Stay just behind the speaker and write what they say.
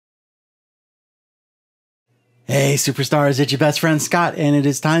Hey superstars, it's your best friend Scott, and it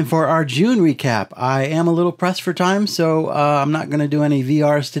is time for our June recap. I am a little pressed for time, so I'm not going to do any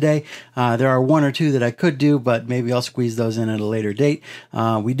VRs today. There are one or two that I could do, but maybe I'll squeeze those in at a later date.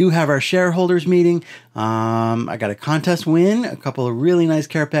 We do have our shareholders meeting. I got a contest win, a couple of really nice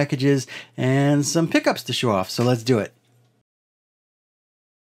care packages, and some pickups to show off, so let's do it.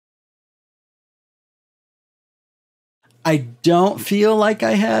 I don't feel like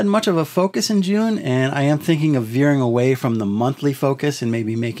I had much of a focus in June, and I am thinking of veering away from the monthly focus and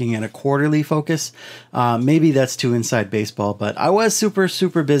maybe making it a quarterly focus. Maybe that's too inside baseball, but I was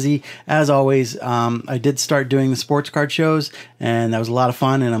super busy as always. I did start doing the sports card shows, and that was a lot of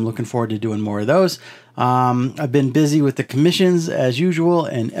fun, and I'm looking forward to doing more of those. I've been busy with the commissions as usual,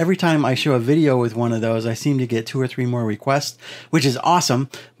 and every time I show a video with one of those, I seem to get 2 or 3 more requests, which is awesome.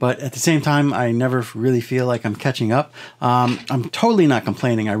 But at the same time, I never really feel like I'm catching up. I'm totally not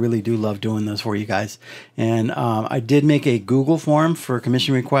complaining. I really do love doing those for you guys. And I did make a Google form for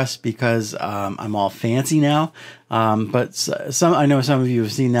commission requests because I'm all fancy now. But I know some of you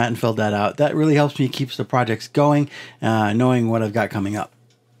have seen that and filled that out. That really helps me keep the projects going, knowing what I've got coming up.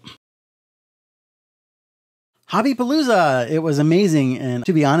 Hobbypalooza! It was amazing, and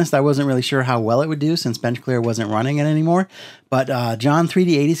to be honest, I wasn't really sure how well it would do since BenchClear wasn't running it anymore. But John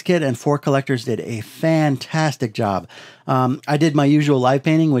 3D80s Kid and 4 Collectors did a fantastic job. I did my usual live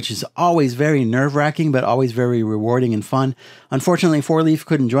painting, which is always very nerve-wracking, but always very rewarding and fun. Unfortunately, 4Leaf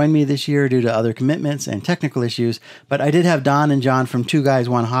couldn't join me this year due to other commitments and technical issues, but I did have Don and John from 2 Guys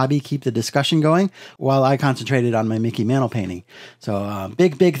 1 Hobby keep the discussion going while I concentrated on my Mickey Mantle painting. So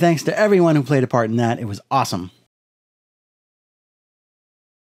big thanks to everyone who played a part in that. It was awesome.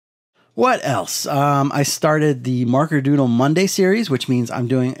 What else? I started the Marker Doodle Monday series, which means I'm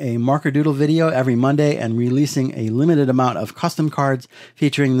doing a Marker Doodle video every Monday and releasing a limited amount of custom cards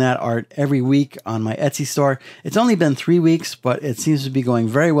featuring that art every week on my Etsy store. It's only been 3 weeks, but it seems to be going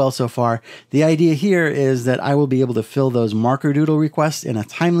very well so far. The idea here is that I will be able to fill those Marker Doodle requests in a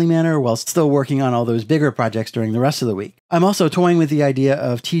timely manner while still working on all those bigger projects during the rest of the week. I'm also toying with the idea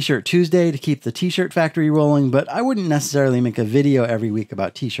of T-Shirt Tuesday to keep the T-shirt factory rolling, but I wouldn't necessarily make a video every week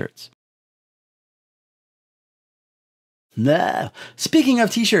about T-shirts. Speaking of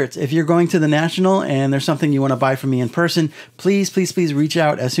t-shirts, if you're going to the National and there's something you want to buy from me in person, please reach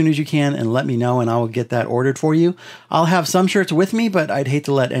out as soon as you can and let me know, and I will get that ordered for you. I'll have some shirts with me, but I'd hate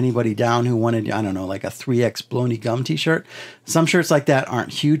to let anybody down who wanted, I don't know, like a 3X Blony Gum t-shirt. Some shirts like that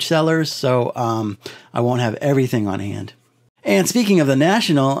aren't huge sellers, so I won't have everything on hand. And speaking of the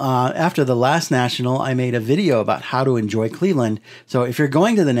National, after the last National, I made a video about how to enjoy Cleveland. So if you're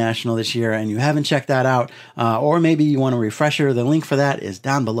going to the National this year and you haven't checked that out, or maybe you want a refresher, the link for that is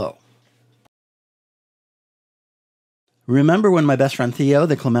down below. Remember when my best friend Theo,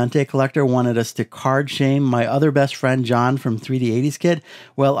 the Clemente collector, wanted us to card shame my other best friend John from 3D80s Kid?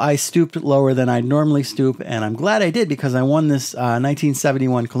 Well, I stooped lower than I'd normally stoop, and I'm glad I did because I won this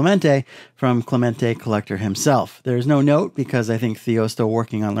 1971 Clemente from Clemente collector himself. There's no note because I think Theo's still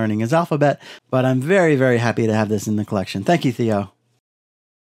working on learning his alphabet, but I'm very happy to have this in the collection. Thank you, Theo.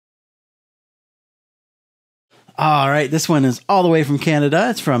 All right, this one is all the way from Canada.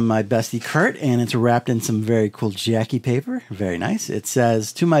 It's from my bestie Kurt, and it's wrapped in some very cool Jackie paper. Very nice. It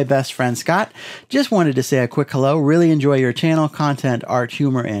says, "To my best friend Scott, just wanted to say a quick hello. Really enjoy your channel, content, art,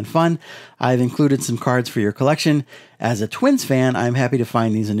 humor, and fun. I've included some cards for your collection. As a Twins fan, I'm happy to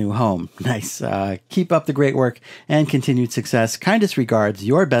find these a new home." Nice. Keep up the great work and continued success. Kindest regards,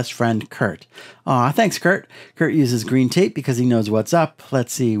 your best friend Kurt. Aw, thanks, Kurt. Kurt uses green tape because he knows what's up.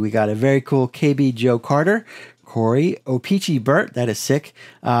 Let's see. We got a very cool KB Joe Carter, Corey, Opeachy Burt, that is sick.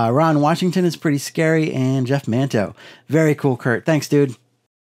 Ron Washington is pretty scary, and Jeff Manto. Very cool, Kurt. Thanks, dude.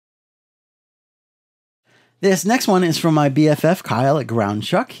 This next one is from my BFF Kyle at Ground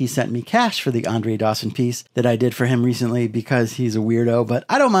Chuck. He sent me cash for the Andre Dawson piece that I did for him recently because he's a weirdo, but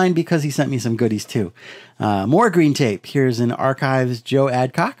I don't mind because he sent me some goodies too. More green tape. Here's an Archives Joe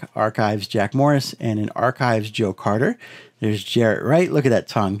Adcock, Archives Jack Morris, and an Archives Joe Carter. There's Jarrett Wright. Look at that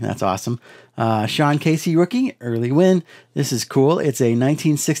tongue. That's awesome. Sean Casey rookie, early win. This is cool. It's a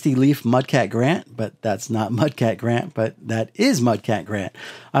 1960 Leaf Mudcat Grant, but that's not Mudcat Grant, but that is Mudcat Grant.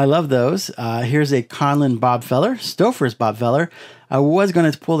 I love those. Here's a Conlon Bob Feller, Stouffer's Bob Feller. I was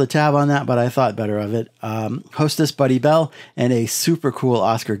going to pull the tab on that, but I thought better of it. Hostess Buddy Bell and a super cool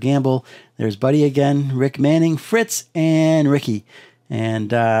Oscar Gamble. There's Buddy again, Rick Manning, Fritz, and Ricky. And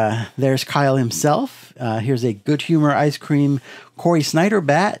there's Kyle himself. Here's a Good Humor Ice Cream Corey Snyder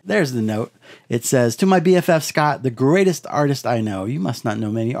bat. There's the note. It says, to my BFF Scott, the greatest artist I know. You must not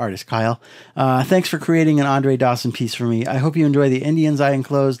know many artists, Kyle. Thanks for creating an Andre Dawson piece for me. I hope you enjoy the Indians I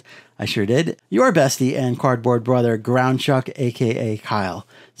enclosed. I sure did. Your bestie and cardboard brother, Ground Chuck, aka Kyle.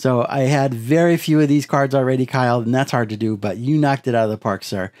 So I had very few of these cards already, Kyle, and that's hard to do, but you knocked it out of the park,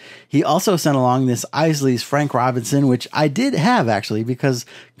 sir. He also sent along this Isley's Frank Robinson, which I did have, actually, because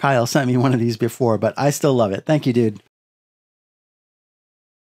Kyle sent me one of these before, but I still love it. Thank you, dude.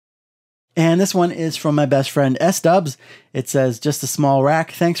 And this one is from my best friend S-Dubs. It says, just a small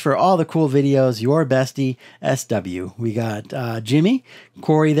rack. Thanks for all the cool videos. Your bestie, SW. We got Jimmy,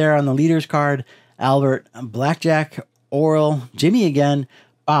 Corey there on the leaders card, Albert, Blackjack, Oral, Jimmy again,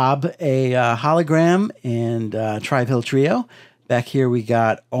 Bob, a hologram, and Tribe Hill Trio. Back here we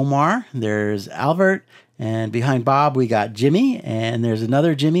got Omar. There's Albert. And behind Bob we got Jimmy. And there's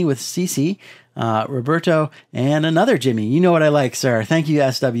another Jimmy with Cece. Roberto, and another Jimmy. You know what I like, sir. Thank you,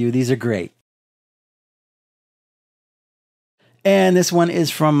 SW. These are great. And this one is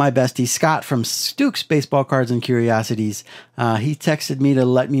from my bestie, Scott, from Stooks Baseball Cards and Curiosities. He texted me to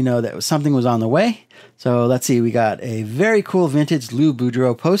let me know that something was on the way. So let's see. We got a very cool vintage Lou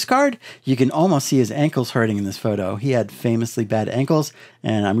Boudreau postcard. You can almost see his ankles hurting in this photo. He had famously bad ankles,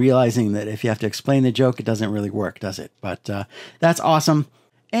 and I'm realizing that if you have to explain the joke, it doesn't really work, does it? But that's awesome.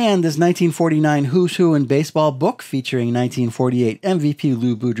 And this 1949 Who's Who in Baseball book featuring 1948 MVP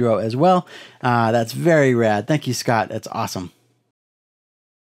Lou Boudreau as well. That's very rad. Thank you, Scott. That's awesome.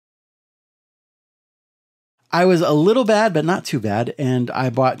 I was a little bad, but not too bad, and I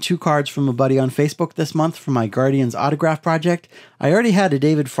bought 2 cards from a buddy on Facebook this month for my Guardians autograph project. I already had a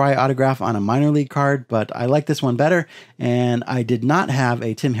David Fry autograph on a minor league card, but I like this one better, and I did not have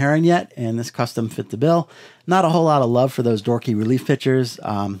a Tim Herron yet, and this custom fit the bill. Not a whole lot of love for those dorky relief pitchers.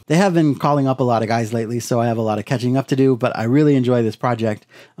 They have been calling up a lot of guys lately, so I have a lot of catching up to do, but I really enjoy this project.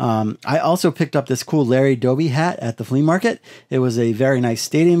 I also picked up this cool Larry Doby hat at the flea market. It was a very nice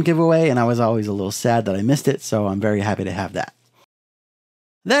stadium giveaway, and I was always a little sad that I missed it, so I'm very happy to have that.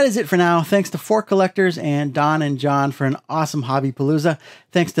 That is it for now. Thanks to Fork Collectors and Don and John for an awesome Hobby Palooza.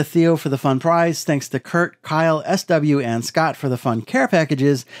 Thanks to Theo for the fun prize. Thanks to Kurt, Kyle, SW, and Scott for the fun care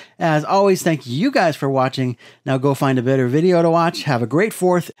packages. As always, thank you guys for watching. Now go find a better video to watch. Have a great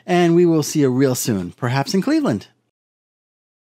 4th, and we will see you real soon, perhaps in Cleveland.